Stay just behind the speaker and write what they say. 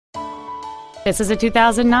This is a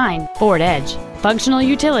 2009 Ford Edge, functional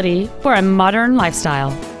utility for a modern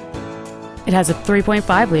lifestyle. It has a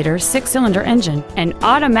 3.5-liter six-cylinder engine, an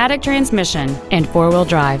automatic transmission, and four-wheel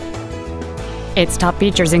drive. Its top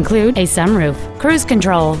features include a sunroof, cruise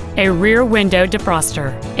control, a rear window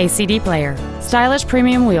defroster, a CD player, stylish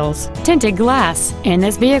premium wheels, tinted glass, and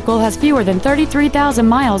this vehicle has fewer than 33,000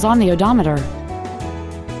 miles on the odometer.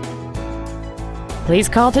 Please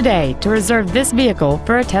call today to reserve this vehicle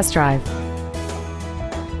for a test drive.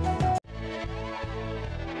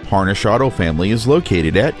 Harnish Auto Family is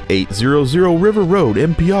located at 800 River Road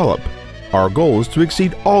in Puyallup. Our goal is to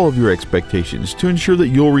exceed all of your expectations to ensure that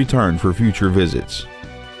you'll return for future visits.